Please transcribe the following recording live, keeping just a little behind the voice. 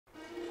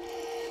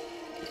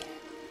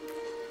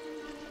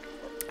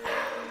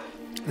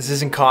This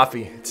isn't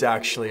coffee. It's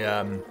actually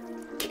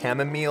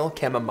chamomile.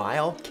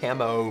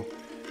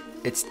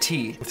 It's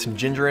tea with some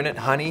ginger in it,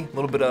 honey, a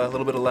little bit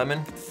of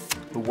lemon.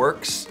 The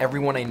works.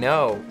 Everyone I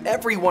know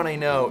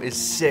is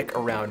sick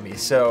around me.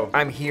 So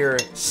I'm here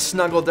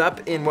snuggled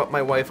up in what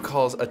my wife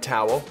calls a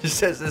towel. She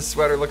says this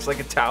sweater looks like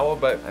a towel,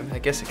 but I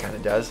guess it kind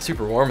of does.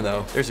 Super warm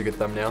though. There's a good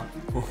thumbnail.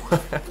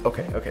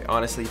 Okay,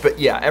 honestly. But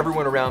yeah,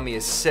 everyone around me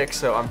is sick,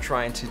 so I'm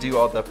trying to do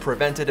all the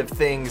preventative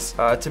things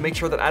to make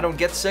sure that I don't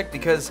get sick,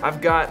 because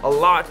I've got a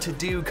lot to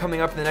do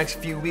coming up in the next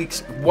few weeks.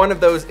 One of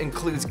those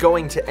includes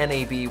going to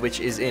NAB, which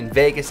is in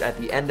Vegas at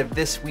the end of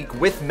this week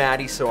with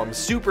Maddie, so I'm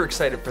super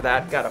excited for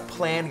that. Got a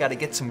plan, got to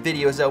get some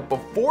videos out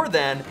before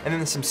then, and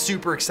then some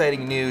super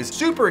exciting news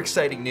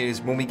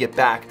when we get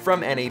back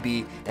from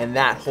NAB and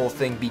that whole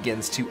thing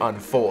begins to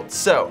unfold.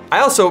 So I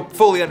also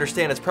fully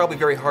understand it's probably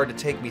very hard to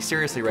take me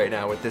seriously right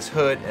now with this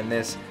hood and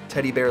this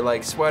teddy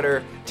bear-like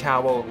sweater,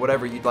 towel,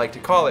 whatever you'd like to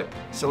call it.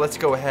 So let's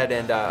go ahead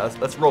and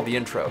let's roll the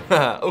intro.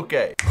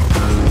 Okay.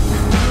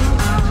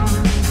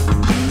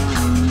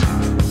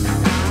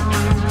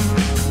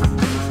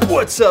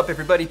 What's up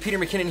everybody, Peter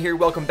McKinnon here.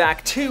 Welcome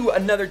back to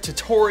another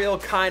tutorial,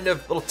 kind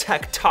of little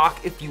tech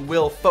talk, if you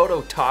will, photo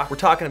talk. We're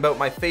talking about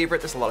my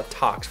favorite, there's a lot of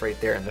talks right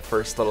there in the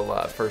first little,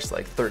 first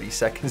like 30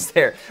 seconds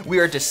there. We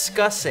are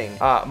discussing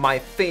my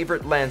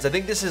favorite lens. I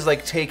think this is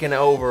like taken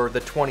over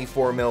the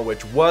 24mm,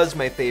 which was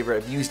my favorite.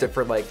 I've used it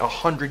for like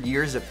 100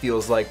 years it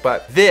feels like,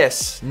 but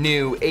this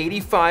new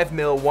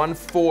 85mm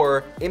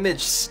 1.4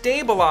 image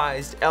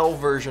stabilized L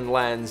version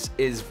lens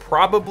is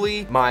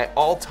probably my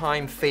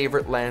all-time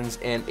favorite lens,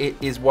 and it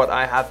is what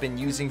I have been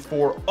using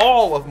for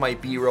all of my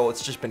B-roll.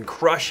 It's just been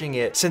crushing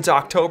it since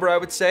October, I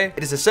would say.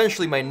 It is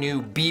essentially my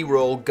new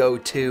B-roll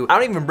go-to. I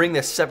don't even bring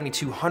this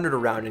 7200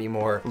 around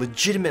anymore.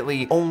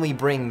 Legitimately only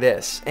bring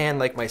this and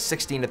like my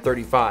 16 to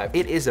 35.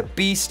 It is a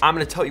beast. I'm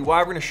gonna tell you why.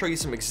 We're gonna show you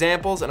some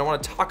examples, and I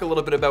wanna talk a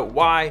little bit about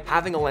why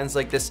having a lens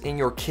like this in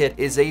your kit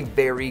is a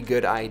very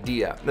good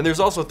idea. And there's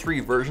also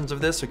 3 versions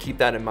of this, so keep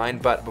that in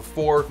mind. But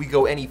before we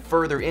go any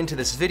further into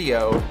this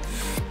video,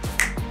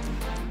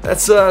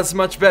 that's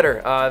much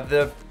better.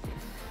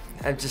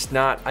 I'm just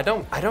not, I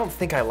don't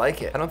think I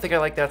like it. I don't think I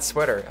like that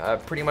sweater.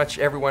 Pretty much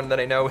everyone that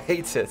I know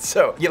hates it.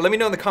 So yeah, let me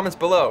know in the comments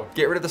below.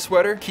 Get rid of the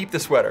sweater, keep the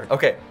sweater.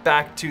 Okay,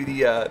 back to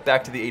the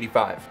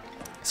 85.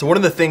 So one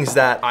of the things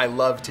that I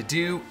love to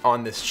do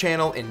on this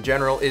channel in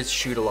general is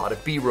shoot a lot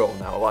of B-roll.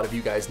 Now, a lot of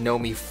you guys know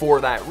me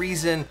for that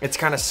reason. It's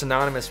kind of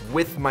synonymous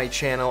with my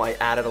channel. I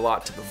add it a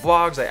lot to the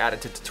vlogs, I add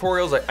it to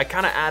tutorials, I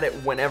kind of add it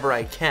whenever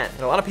I can. And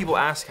a lot of people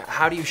ask,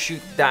 how do you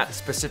shoot that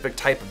specific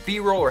type of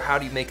B-roll, or how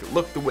do you make it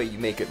look the way you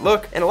make it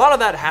look? And a lot of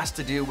that has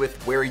to do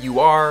with where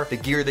you are, the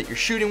gear that you're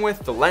shooting with,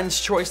 the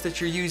lens choice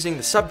that you're using,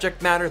 the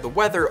subject matter, the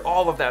weather,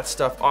 all of that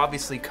stuff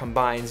obviously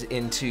combines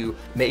into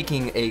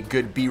making a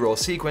good B-roll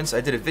sequence. I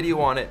did a video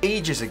on it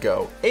ages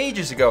ago.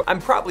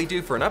 I'm probably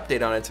due for an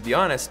update on it, to be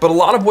honest, but a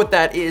lot of what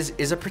that is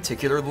a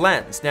particular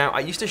lens. Now, I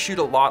used to shoot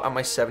a lot on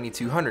my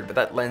 7200, but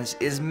that lens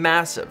is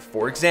massive.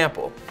 For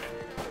example,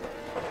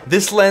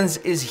 this lens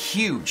is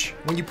huge.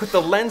 When you put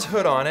the lens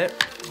hood on it,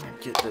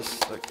 get this,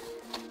 like,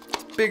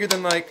 it's bigger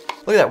than like,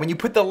 look at that. When you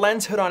put the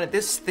lens hood on it,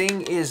 this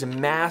thing is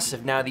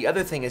massive. Now, the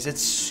other thing is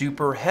it's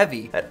super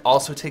heavy. That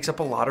also takes up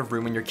a lot of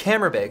room in your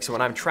camera bag. So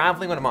when I'm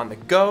traveling, when I'm on the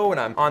go, when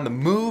I'm on the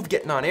move,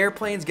 getting on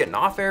airplanes, getting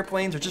off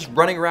airplanes, or just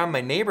running around my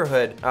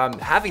neighborhood,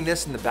 having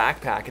this in the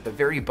backpack at the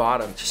very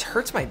bottom just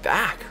hurts my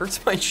back,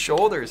 hurts my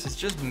shoulders. It's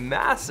just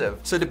massive.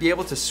 So to be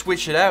able to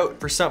switch it out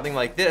for something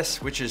like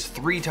this, which is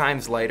 3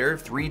 times lighter,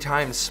 3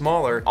 times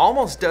smaller,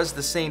 almost does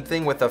the same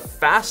thing with a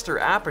faster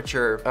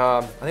aperture.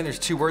 I think there's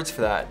 2 words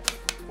for that.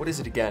 What is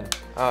it again?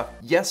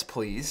 Yes,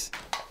 please.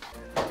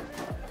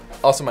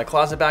 Also, my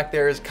closet back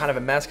there is kind of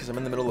a mess because I'm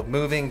in the middle of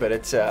moving, but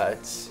it's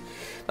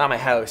not my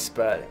house,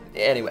 but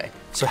anyway.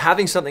 So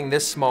having something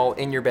this small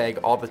in your bag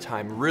all the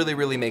time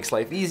really makes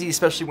life easy,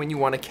 especially when you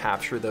want to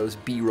capture those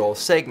B-roll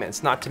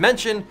segments. Not to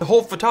mention the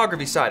whole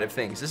photography side of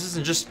things. This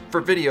isn't just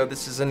for video,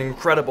 this is an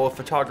incredible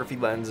photography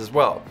lens as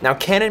well. Now,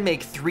 Canon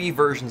make 3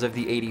 versions of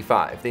the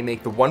 85. They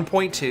make the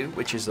 1.2,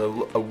 which is a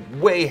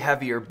way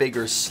heavier,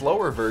 bigger,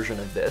 slower version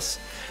of this.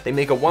 They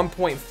make a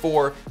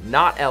 1.4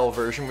 not L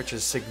version, which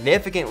is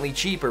significantly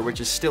cheaper,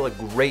 which is still a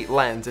great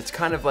lens. It's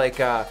kind of like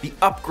the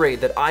upgrade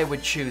that I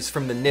would choose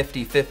from the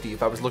nifty 50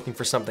 if I was looking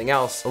for something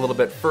else a little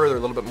bit further, a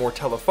little bit more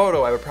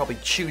telephoto. I would probably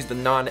choose the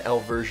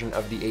non-L version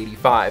of the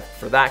 85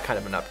 for that kind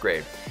of an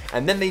upgrade.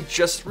 And then they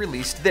just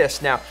released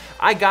this. Now,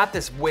 I got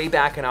this way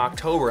back in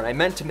October, and I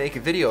meant to make a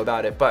video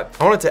about it, but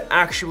I wanted to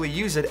actually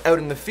use it out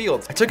in the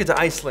field. I took it to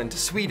Iceland, to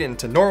Sweden,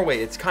 to Norway.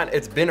 It's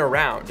been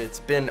around.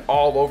 It's been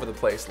all over the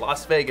place,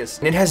 Las Vegas,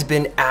 and it has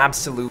been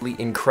absolutely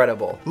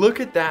incredible. Look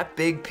at that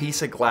big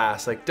piece of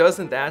glass. Like,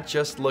 doesn't that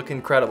just look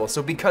incredible?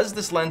 So because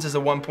this lens is a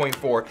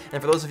 1.4,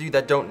 and for those of you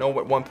that don't know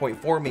what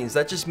 1.4 means,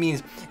 that just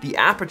means the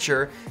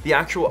aperture, the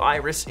actual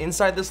iris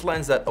inside this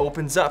lens that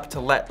opens up to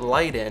let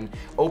light in,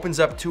 opens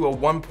up to a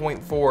 1.4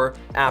 1.4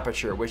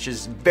 aperture, which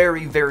is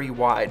very, very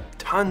wide.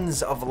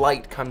 Tons of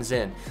light comes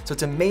in, so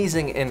it's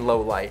amazing in low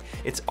light.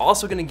 It's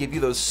also gonna give you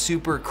those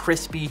super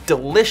crispy,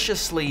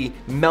 deliciously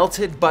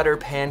melted butter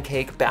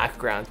pancake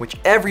backgrounds, which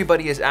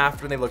everybody is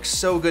after, and they look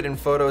so good in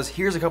photos.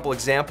 Here's a couple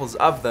examples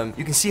of them.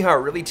 You can see how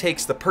it really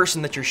takes the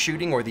person that you're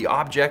shooting or the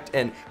object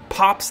and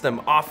pops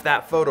them off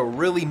that photo,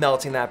 really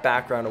melting that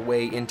background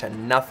away into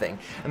nothing.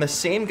 And the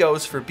same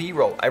goes for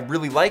B-roll. I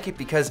really like it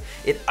because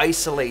it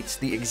isolates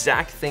the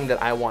exact thing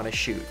that I want to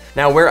shoot.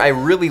 Now, where I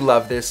really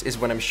love this is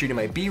when I'm shooting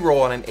my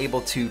B-roll and I'm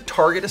able to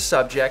target a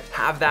subject,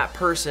 have that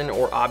person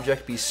or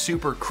object be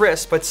super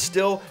crisp, but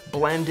still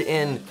blend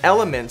in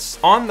elements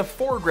on the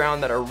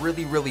foreground that are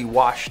really, really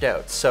washed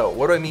out. So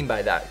what do I mean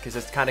by that? Because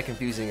it's kind of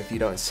confusing if you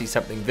don't see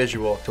something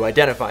visual to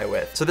identify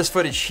with. So this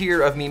footage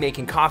here of me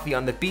making coffee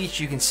on the beach,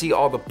 you can see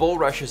all the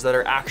bulrushes that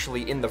are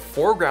actually in the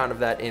foreground of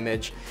that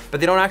image, but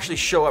they don't actually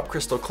show up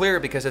crystal clear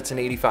because it's an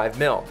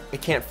 85mm.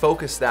 It can't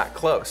focus that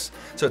close.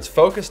 So it's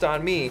focused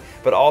on me,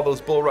 but all those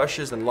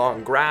bulrushes and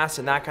long grass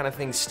and that kind of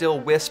thing still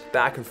wisp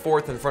back and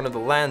forth in front of the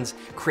lens,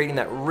 creating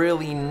that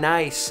really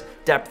nice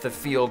depth of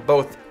field,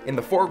 both in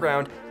the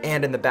foreground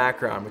and in the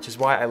background, which is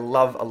why I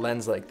love a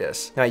lens like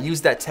this. Now, I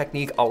use that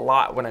technique a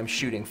lot when I'm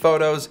shooting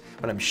photos,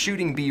 when I'm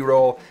shooting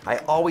B-roll. I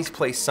always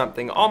place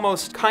something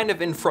almost kind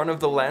of in front of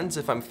the lens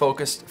if I'm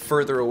focused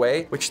further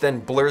away, which then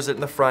blurs it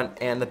in the front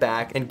and the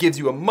back and gives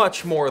you a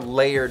much more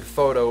layered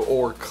photo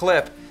or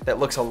clip that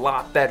looks a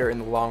lot better in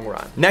the long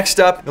run. Next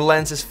up, the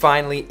lens is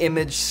finally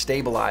image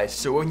stabilized.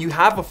 So when you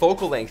have a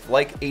focal length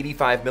like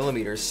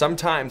 85mm,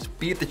 sometimes,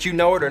 be it that you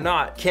know it or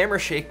not, camera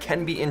shake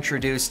can be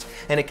introduced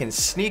and it can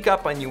sneak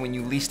up on you when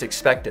you least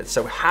expect it.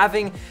 So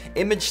having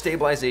image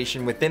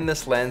stabilization within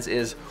this lens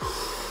is,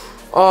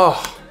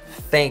 oh,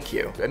 thank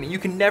you. I mean, you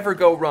can never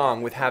go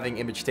wrong with having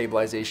image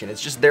stabilization.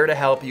 It's just there to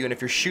help you. And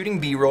if you're shooting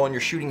B-roll and you're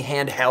shooting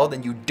handheld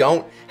and you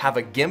don't have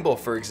a gimbal,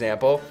 for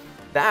example,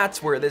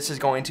 that's where this is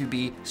going to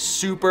be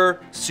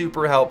super,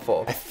 super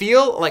helpful. I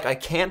feel like I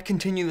can't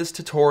continue this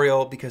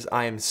tutorial because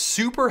I am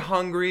super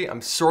hungry.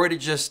 I'm sorry to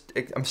just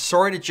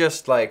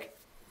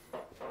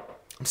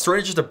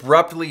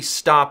abruptly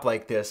stop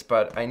like this,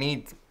 but I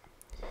need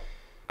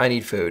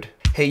food.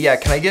 Hey, yeah,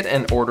 can I get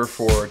an order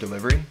for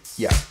delivery?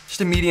 Yeah,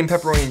 just a medium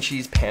pepperoni and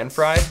cheese pan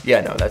fried.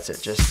 Yeah, no, that's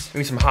it. Just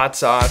maybe some hot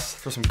sauce,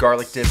 throw some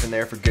garlic dip in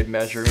there for good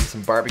measure, maybe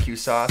some barbecue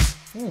sauce.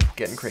 Ooh,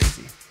 getting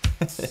crazy.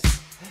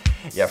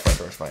 Yeah, front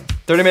door's fine.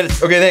 30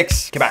 minutes. Okay,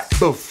 thanks. Get back.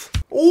 Boof.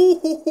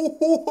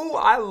 Ooh,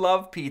 I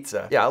love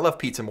pizza. Yeah, I love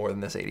pizza more than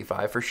this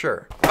 85 for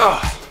sure.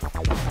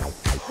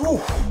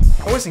 Whew.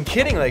 I wasn't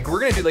kidding. Like,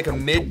 we're gonna do like a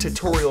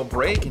mid-tutorial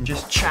break and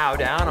just chow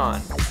down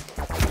on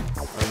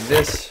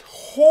this.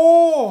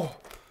 Oh,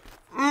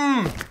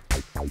 a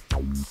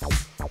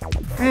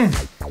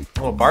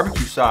little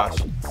barbecue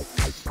sauce.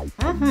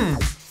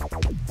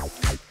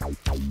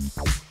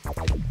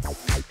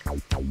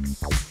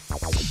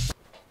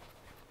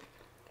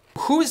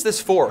 Who is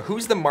this for?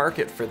 Who's the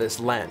market for this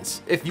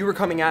lens? If you were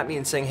coming at me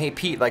and saying, hey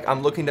Pete, like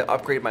I'm looking to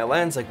upgrade my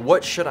lens, like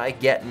what should I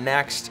get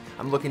next?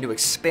 I'm looking to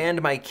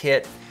expand my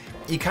kit.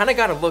 You kind of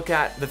got to look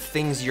at the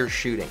things you're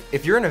shooting.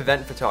 If you're an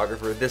event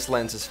photographer, this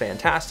lens is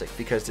fantastic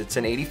because it's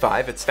an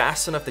 85. It's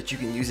fast enough that you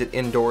can use it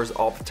indoors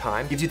all the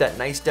time. Gives you that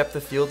nice depth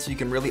of field so you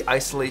can really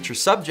isolate your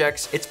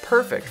subjects. It's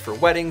perfect for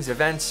weddings,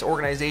 events,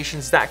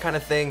 organizations, that kind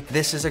of thing.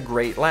 This is a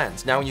great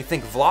lens. Now, when you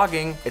think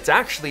vlogging, it's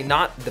actually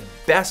not the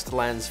best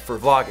lens for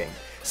vlogging.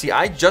 See,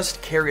 I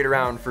just carry it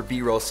around for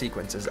B-roll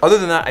sequences. Other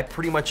than that, I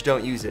pretty much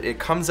don't use it. It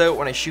comes out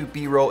when I shoot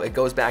B-roll, it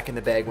goes back in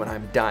the bag when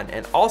I'm done.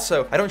 And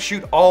also, I don't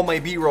shoot all my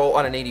B-roll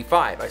on an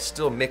 85. I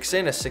still mix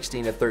in a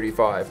 16 to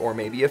 35 or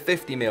maybe a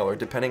 50mm, or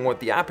depending what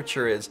the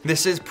aperture is.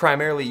 This is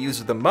primarily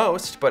used the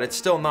most, but it's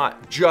still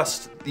not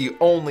just the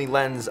only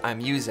lens I'm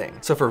using.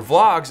 So for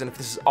vlogs, and if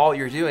this is all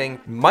you're doing,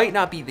 might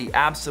not be the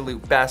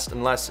absolute best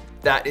unless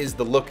that is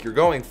the look you're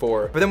going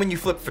for. But then when you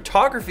flip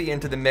photography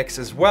into the mix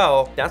as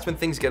well, that's when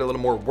things get a little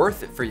more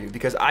worth it for you,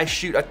 because I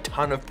shoot a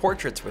ton of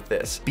portraits with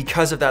this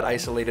because of that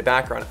isolated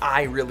background.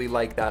 I really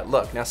like that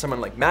look. Now,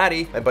 someone like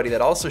Maddie, my buddy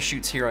that also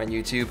shoots here on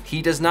YouTube,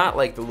 he does not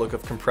like the look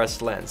of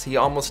compressed lens. He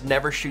almost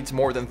never shoots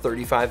more than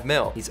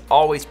 35mm. He's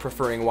always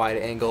preferring wide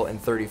angle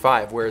and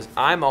 35, whereas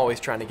I'm always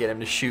trying to get him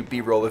to shoot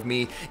B-roll of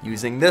me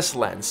using this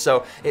lens.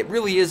 So it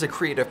really is a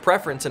creative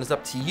preference, and it's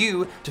up to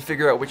you to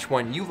figure out which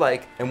one you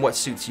like and what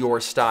suits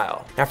your style.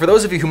 Now, for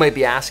those of you who might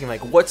be asking,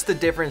 like, what's the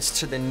difference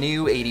to the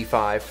new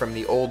 85 from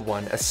the old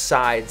one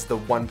asides the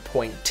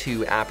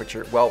 1.2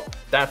 aperture? Well,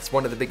 that's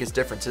one of the biggest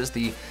differences.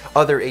 The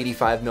other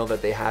 85mm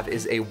that they have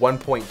is a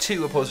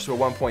 1.2 opposed to a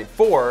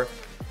 1.4.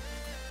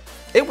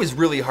 It was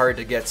really hard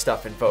to get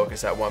stuff in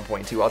focus at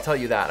 1.2, I'll tell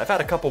you that. I've had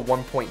a couple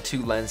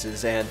 1.2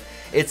 lenses and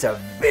it's a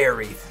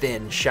very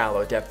thin,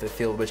 shallow depth of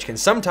field, which can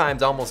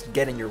sometimes almost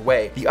get in your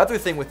way. The other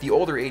thing with the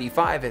older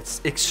 85,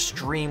 it's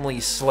extremely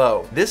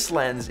slow. This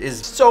lens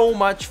is so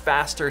much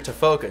faster to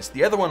focus.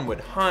 The other one would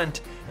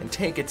hunt and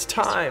take its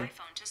time.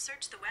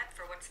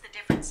 what's the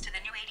difference to the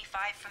new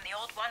 85 from the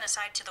old one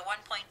aside to the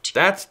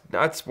 1.2?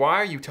 That's why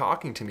are you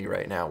talking to me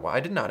right now? Well,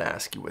 I did not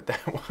ask you what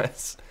that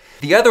was.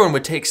 The other one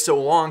would take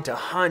so long to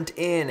hunt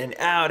in and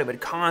out. It would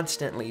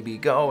constantly be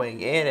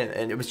going in,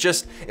 and it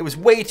was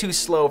way too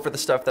slow for the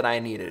stuff that I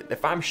needed.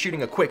 If I'm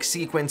shooting a quick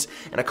sequence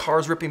and a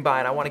car's ripping by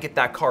and I want to get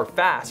that car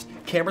fast,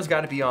 camera's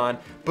got to be on,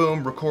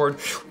 boom, record,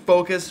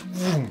 focus,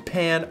 boom,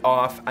 pan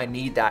off. I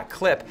need that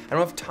clip. I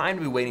don't have time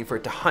to be waiting for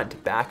it to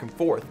hunt back and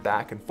forth,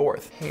 back and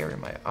forth. Hair in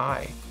my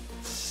eye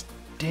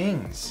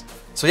stings.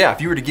 So yeah, if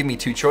you were to give me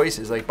two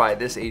choices, like buy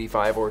this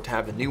 85 or to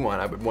have the new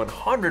one, I would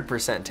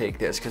 100% take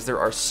this because there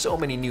are so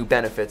many new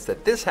benefits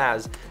that this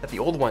has that the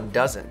old one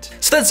doesn't.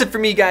 So that's it for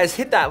me, guys.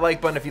 Hit that like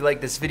button if you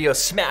like this video.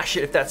 Smash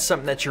it if that's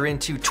something that you're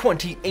into,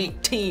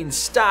 2018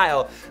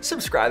 style.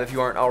 Subscribe if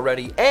you aren't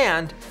already,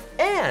 and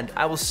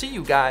I will see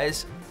you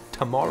guys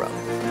tomorrow.